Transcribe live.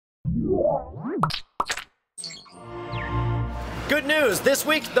Good news, this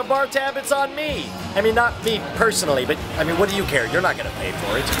week the bar tab is on me. I mean, not me personally, but I mean, what do you care? You're not gonna pay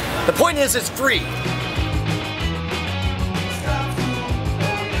for it. The point is, it's free.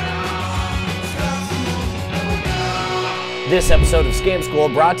 This episode of Scam School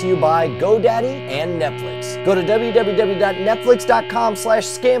brought to you by GoDaddy and Netflix. Go to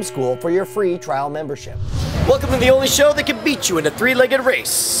www.netflix.com/scamschool for your free trial membership. Welcome to the only show that can beat you in a three-legged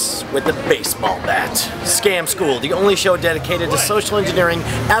race with a baseball bat. Scam School, the only show dedicated to social engineering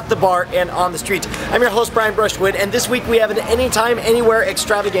at the bar and on the street. I'm your host, Brian Brushwood, and this week we have an anytime, anywhere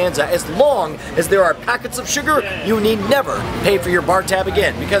extravaganza. As long as there are packets of sugar, you need never pay for your bar tab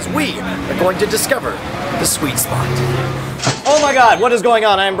again, because we are going to discover the sweet spot. Oh my God, what is going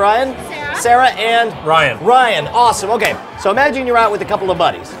on? I'm Brian. Sarah and Ryan, awesome. Okay, so imagine you're out with a couple of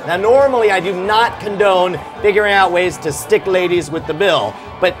buddies. Now normally I do not condone figuring out ways to stick ladies with the bill,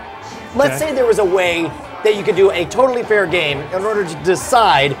 but let's say there was a way that you could do a totally fair game in order to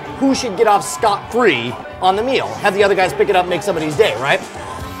decide who should get off scot-free on the meal. Have the other guys pick it up, make somebody's day, right?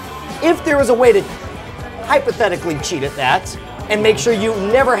 If there was a way to hypothetically cheat at that and make sure you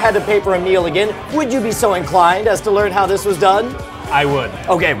never had to pay for a meal again, would you be so inclined as to learn how this was done? I would.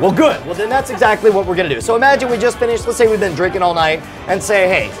 Okay, well good. Well then that's exactly what we're gonna do. So imagine we just finished, let's say we've been drinking all night, and say,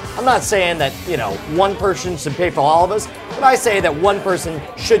 hey, I'm not saying that, you know, one person should pay for all of us, but I say that one person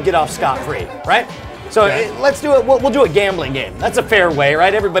should get off scot-free, right? So let's do it, we'll do a gambling game. That's a fair way,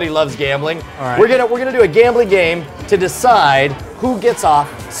 right? Everybody loves gambling. All right. We're gonna do a gambling game to decide who gets off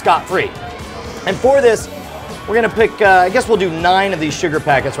scot-free. And for this, we're gonna pick, I guess we'll do 9 of these sugar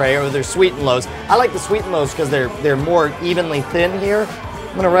packets right here. They're sweet and lows. I like the sweet and lows because they're more evenly thin here.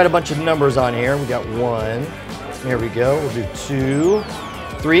 I'm gonna write a bunch of numbers on here. We got 1, here we go. We'll do 2,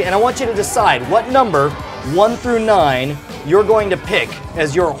 3, and I want you to decide what number, 1 through 9, you're going to pick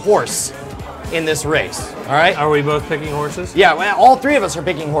as your horse in this race, all right? Are we both picking horses? Yeah, well, all 3 of us are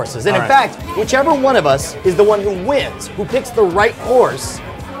picking horses. And in fact, whichever one of us is the one who wins, who picks the right horse,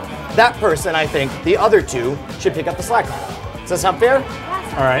 that person, I think, the other 2 should pick up the slack. Does that sound fair?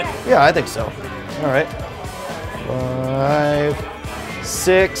 All right. Yeah, I think so. All right. 5,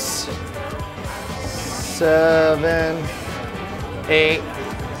 6, 7, 8,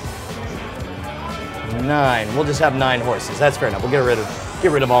 9. We'll just have 9 horses. That's fair enough. We'll get rid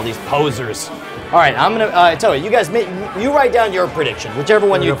of all these posers. All right, I'm gonna tell you. You guys, you write down your prediction. Whichever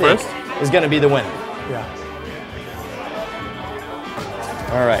one you think is gonna be the winner. Yeah.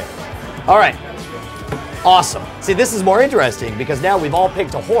 All right. All right. Awesome. See, this is more interesting because now we've all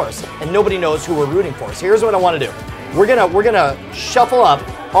picked a horse and nobody knows who we're rooting for. So here's what I want to do. We're gonna shuffle up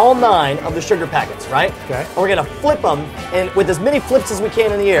all 9 of the sugar packets, right? Okay. And we're gonna flip them and with as many flips as we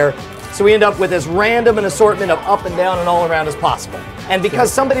can in the air, so we end up with as random an assortment of up and down and all around as possible. And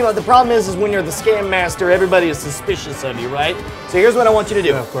because the problem is when you're the scam master, everybody is suspicious of you, right? So here's what I want you to do.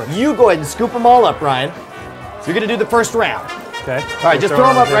 Yeah, of course. You go ahead and scoop them all up, Ryan. So you're gonna do the first round. Okay. All right, just throw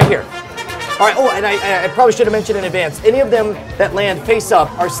them up right here. All right, oh, and I probably should have mentioned in advance, any of them that land face up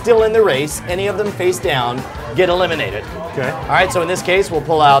are still in the race. Any of them face down get eliminated. Okay. All right, so in this case, we'll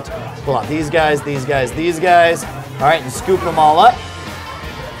pull out these guys, these guys, these guys. All right, and scoop them all up.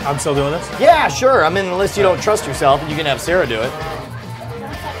 I'm still doing this? Yeah, sure. I mean, unless you don't trust yourself, and you can have Sarah do it.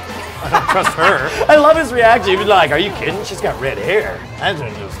 I don't trust her. I love his reaction. He'd be like, are you kidding? She's got red hair. That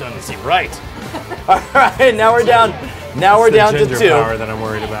just doesn't seem right. All right, now we're down. Now we're down to 2. Power that I'm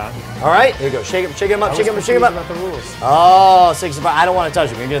worried about. All right, here you go. Shake him up, shake him up, shake him up. About the rules. Oh, 65. I don't want to touch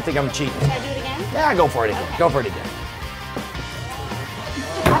him. You're going to think I'm cheating. Can I do it again? Yeah, go for it again. Go for it again.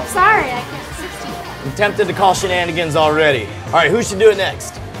 I'm sorry, I can't 60. I'm tempted to call shenanigans already. All right, who should do it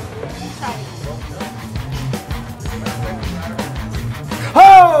next?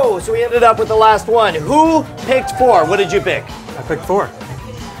 Oh, so we ended up with the last one. Who picked 4? What did you pick? I picked 4.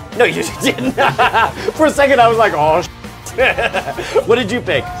 No, you didn't. For a second, I was like, oh, what did you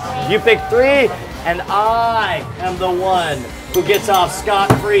pick? You picked 3, and I am the one who gets off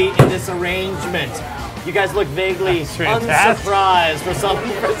scot-free in this arrangement. You guys look vaguely unsurprised for some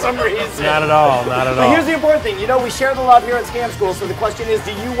reason. Not at all, not at all. But here's the important thing. You know, we share the love here at Scam School, so the question is,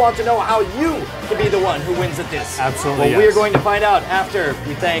 do you want to know how you can be the one who wins at this? Absolutely, Well, we are going to find out after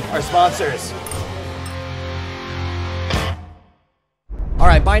we thank our sponsors. All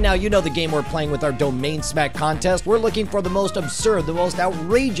right, by now you know the game we're playing with our Domain Smack contest. We're looking for the most absurd, the most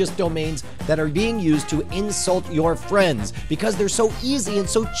outrageous domains that are being used to insult your friends. Because they're so easy and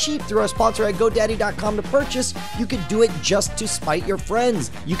so cheap through our sponsor at GoDaddy.com to purchase, you could do it just to spite your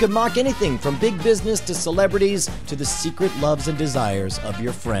friends. You can mock anything from big business to celebrities to the secret loves and desires of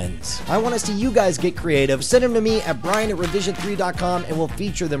your friends. I want to see you guys get creative. Send them to me at brian@revision3.com and we'll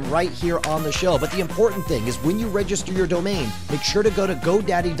feature them right here on the show. But the important thing is when you register your domain, make sure to go to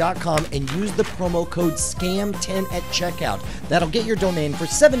GoDaddy.com and use the promo code SCAM10 at checkout. That'll get your domain for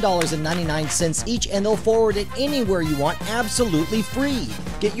 $7.99 each, and they'll forward it anywhere you want absolutely free.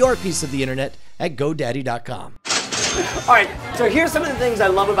 Get your piece of the internet at GoDaddy.com. All right, so here's some of the things I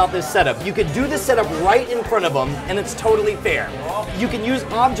love about this setup. You can do this setup right in front of them, and it's totally fair. You can use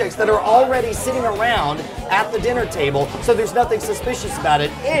objects that are already sitting around at the dinner table, so there's nothing suspicious about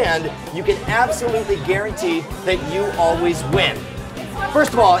it, and you can absolutely guarantee that you always win.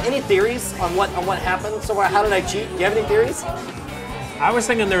 First of all, any theories on what happened? So how did I cheat? Do you have any theories? I was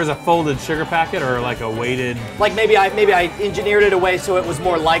thinking there was a folded sugar packet or like a weighted. Like maybe I engineered it away so it was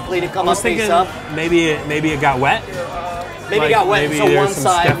more likely to come up face up. Maybe it got wet. Maybe it got wet, maybe so one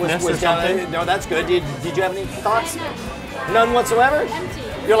side was down. something. No, that's good. Did you have any thoughts? None whatsoever?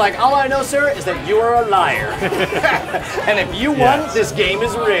 You're like, all I know, sir, is that you are a liar. And if you won, this game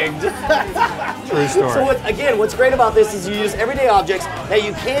is rigged. True story. So what's great about this is you use everyday objects. Now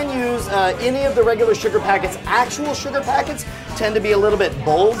you can use any of the regular sugar packets. Actual sugar packets tend to be a little bit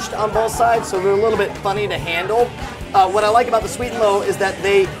bulged on both sides, so they're a little bit funny to handle. What I like about the Sweet and Low is that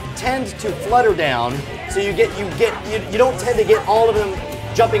they tend to flutter down, so you don't tend to get all of them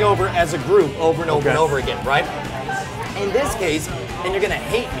jumping over as a group over and over and over again, right? In this case, and you're gonna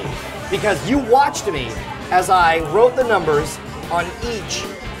hate me, because you watched me as I wrote the numbers on each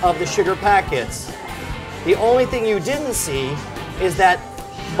of the sugar packets. The only thing you didn't see is that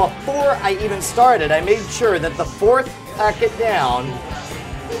before I even started, I made sure that the fourth packet down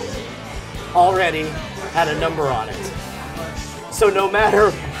already had a number on it. So no matter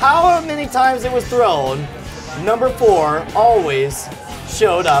how many times it was thrown, number 4 always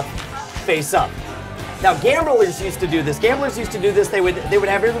showed up face up. Now gamblers used to do this. They would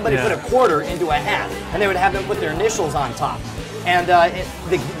have everybody put a quarter into a hat, and they would have them put their initials on top. And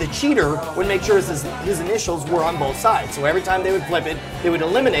the cheater would make sure his initials were on both sides. So every time they would flip it, they would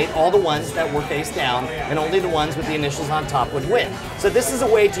eliminate all the ones that were face down, and only the ones with the initials on top would win. So this is a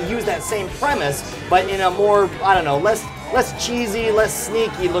way to use that same premise, but in a more, I don't know, less cheesy, less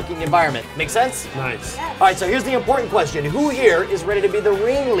sneaky looking environment. Make sense? Nice. All right, so here's the important question. Who here is ready to be the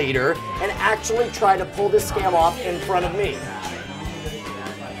ringleader and actually try to pull this scam off in front of me?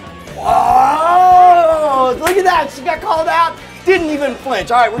 Oh, look at that. She got called out. Didn't even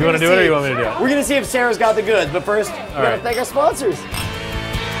flinch. All right, you want to do it or you want me to do it? We're going to see if Sarah's got the goods, but first, we got to thank our sponsors.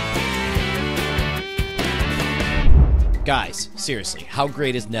 Guys, seriously, how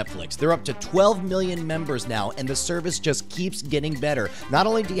great is Netflix? They're up to 12 million members now, and the service just keeps getting better. Not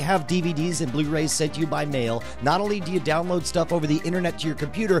only do you have DVDs and Blu-rays sent to you by mail, not only do you download stuff over the internet to your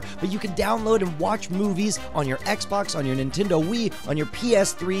computer, but you can download and watch movies on your Xbox, on your Nintendo Wii, on your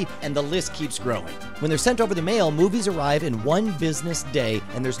PS3, and the list keeps growing. When they're sent over the mail, movies arrive in 1 business day,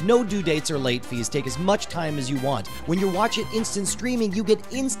 and there's no due dates or late fees. Take as much time as you want. When you watch it instant streaming, you get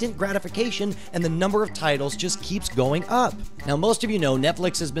instant gratification, and the number of titles just keeps going up. Now, most of you know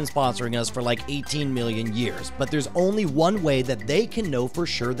Netflix has been sponsoring us for like 18 million years, but there's only one way that they can know for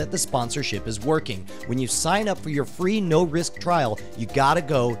sure that the sponsorship is working. When you sign up for your free no-risk trial, you gotta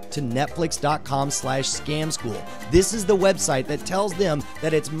go to netflix.com/scamschool. This is the website that tells them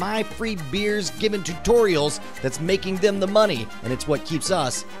that it's my free beers given tutorials that's making them the money, and it's what keeps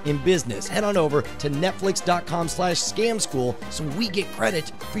us in business. Head on over to netflix.com/scamschool so we get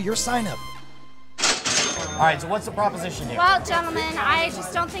credit for your sign-up. All right, so what's the proposition here? Well, gentlemen, I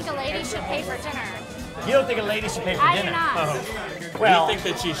just don't think a lady should pay for dinner. You don't think a lady should pay for dinner? I do not. Well, you think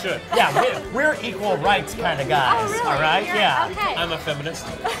that she should? Yeah, we're equal rights kind of guys. Oh, really? All right? Yeah. Okay. I'm a feminist.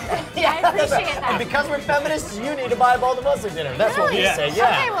 Yeah, I appreciate that. And because we're feminists, you need to buy both of us a dinner. That's what we say,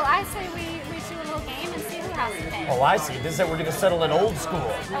 yeah. Okay, well, I say we do a little game and see who has to pay. Oh, I see. This is it. We're going to settle it old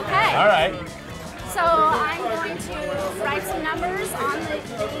school. Okay. All right. So I'm going to write some numbers on the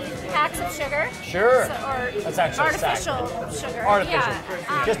packs of sugar. Sure. Or that's actually artificial sugar. Artificial.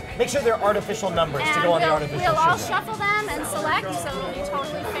 Yeah. Just make sure they're artificial numbers to go on the artificial sugar. We'll all shuffle them and select, so it'll be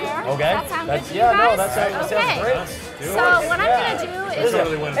totally fair. Okay. That sounds good to yeah, you guys? no, that sounds great. So what I'm going to do is...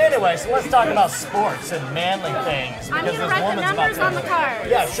 Anyway, so let's talk about sports and manly things. I'm going to write the numbers on the cards.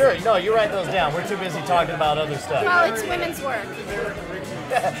 Yeah, sure. No, you write those down. We're too busy talking about other stuff. Well, it's women's work.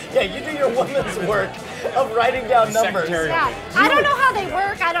 Yeah, you do your women's work, of writing down numbers. Yeah. I don't know how they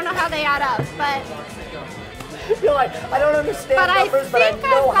work. I don't know how they add up, but You're like, I don't understand numbers, but I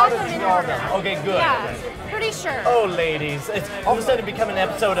know how to draw them. Okay, good. Yeah, pretty sure. Oh, ladies, it's all of a sudden become an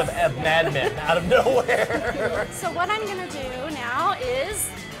episode of Mad Men out of nowhere. So what I'm gonna do now is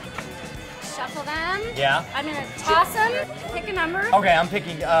shuffle them. Yeah. I'm gonna toss them. Pick a number. Okay, I'm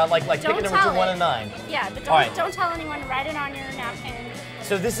picking like pick a number between 1 and 9. Yeah, but don't tell anyone. Write it on your napkin.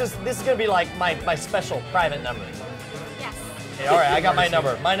 So this is gonna be like my special private number. Yes. Okay, all right, I got my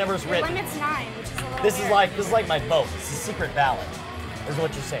number. My number's Your written. limit's 9, which is a little This weird. is like my vote. This is secret ballot. Is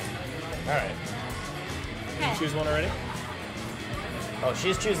what you're saying. All right. Okay. Choose one already? Oh,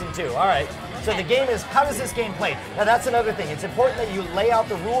 she's choosing 2. All right. So the game is, how does this game play? Now that's another thing. It's important that you lay out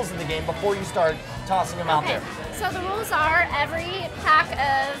the rules of the game before you start tossing them out Okay. there. So the rules are every pack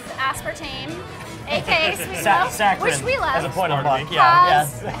of aspartame, aka sweet Saccharin, which we love, as a point of Pardon luck. me. Yeah,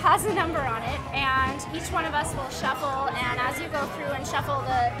 has a number on it, and each one of us will shuffle, and as you go through and shuffle,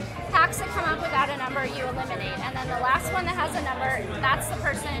 the packs that come up without a number you eliminate, and then the last one that has a number, that's the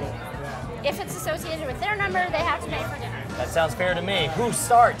person, if it's associated with their number, they have to pay for dinner. That sounds fair to me. Who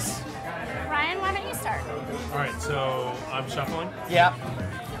starts? Ryan, why don't you start? All right, so I'm shuffling. Yeah.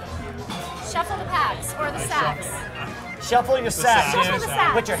 Shuffle the packs, or the sacks. Shuffle your sacks. Shuffle the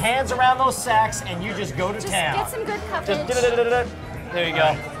sacks. Put your hands around those sacks and you just go to Just town. get some good Just coverage. there you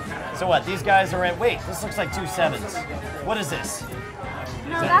go. So what? These guys are in. Wait, this looks like 2 7s. What is this?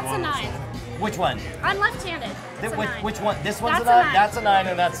 No, that's a 9. Which one? I'm left-handed. It's a 9. Which one? This one's That's a a 9. 9. That's a 9,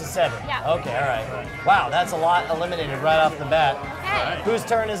 and that's a 7. Yeah. Okay. All right. Wow, that's a lot eliminated right off the bat. Okay. Whose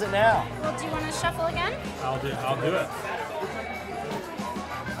turn is it now? Well, do you want to shuffle again? I'll do it.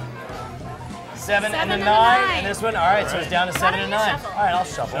 7 and a 9, and a 9. and this one. All right, so it's down to 7 don't and you 9. shuffle? All right, I'll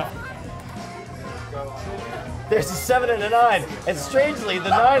shuffle. There's a 7 and a 9, and strangely, the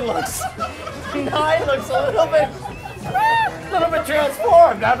 9 looks a little bit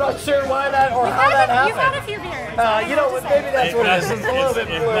transformed. I'm not sure why that or how that happened. You've had a few beers. You know, maybe that's what it is. It's a little bit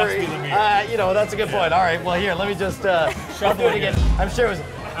It must blurry. be the beer. You know, that's a good point. All right, well, here, let me just I'll do it again. I'm sure it was.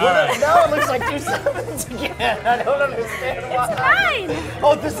 All right. Now it looks like 2 7s again. I don't understand why. It's a 9.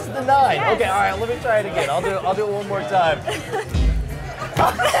 Oh, this is the 9. Yes. Okay, all right, let me try it again. I'll do it one more time.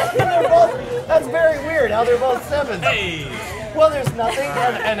 They're both, that's very weird how they're both 7s. Hey! Well, there's nothing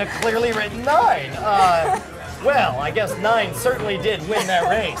and a clearly written 9. Well, I guess 9 certainly did win that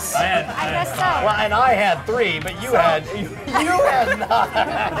race. I guess so. Well, and I had 3, but you had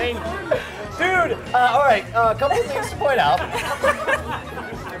 9. Dude, all right, a couple of things to point out.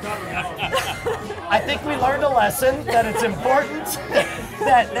 I think we learned a lesson that it's important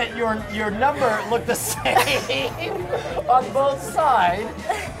that your number look the same on both sides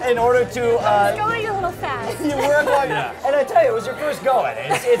in order to. It's going a little fast. You were going, and I tell you, it was your first go at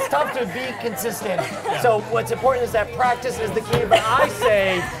it. It's tough to be consistent. So what's important is that practice is the key. But I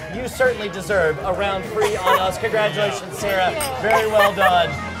say you certainly deserve a round free on us. Congratulations, Sarah. Very well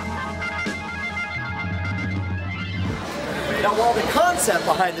done. Now, while the concept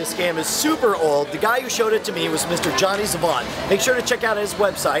behind this game is super old, the guy who showed it to me was Mr. Johnny Savant. Make sure to check out his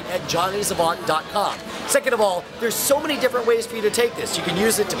website at johnnyzavant.com. Second of all, there's so many different ways for you to take this. You can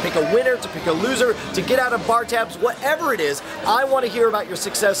use it to pick a winner, to pick a loser, to get out of bar tabs, whatever it is. I want to hear about your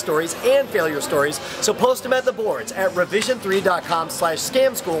success stories and failure stories, so post them at the boards at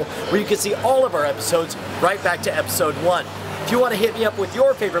revision3.com/scamschool, where you can see all of our episodes right back to episode 1. If you want to hit me up with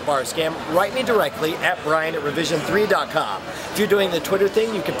your favorite bar scam, write me directly at brian@revision3.com. If you're doing the Twitter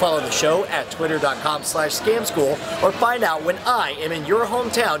thing, you can follow the show at twitter.com/scamschool or find out when I am in your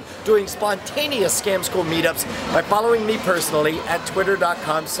hometown doing spontaneous Scam School meetups by following me personally at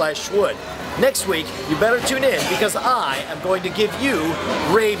twitter.com/schwood. Next week, you better tune in because I am going to give you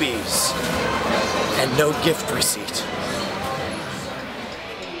rabies and no gift receipt.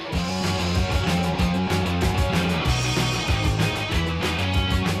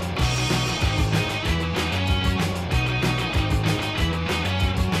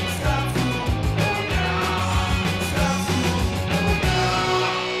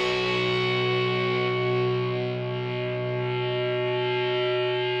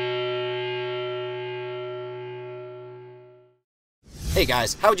 Hey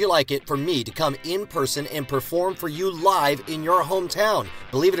guys, how would you like it for me to come in person and perform for you live in your hometown?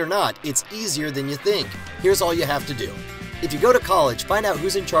 Believe it or not, it's easier than you think. Here's all you have to do. If you go to college, find out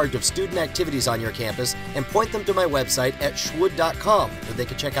who's in charge of student activities on your campus and point them to my website at schwood.com, where they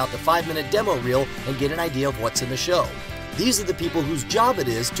can check out the 5-minute demo reel and get an idea of what's in the show. These are the people whose job it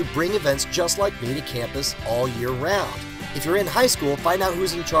is to bring events just like me to campus all year round. If you're in high school, find out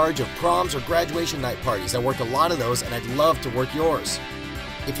who's in charge of proms or graduation night parties. I work a lot of those and I'd love to work yours.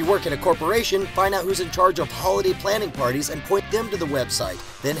 If you work in a corporation, find out who's in charge of holiday planning parties and point them to the website.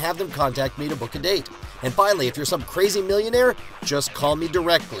 Then have them contact me to book a date. And finally, if you're some crazy millionaire, just call me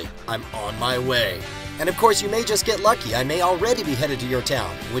directly. I'm on my way. And of course, you may just get lucky. I may already be headed to your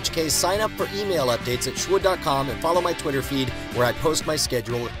town, in which case sign up for email updates at schwood.com and follow my Twitter feed where I post my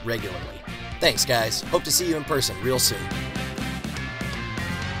schedule regularly. Thanks, guys. Hope to see you in person real soon.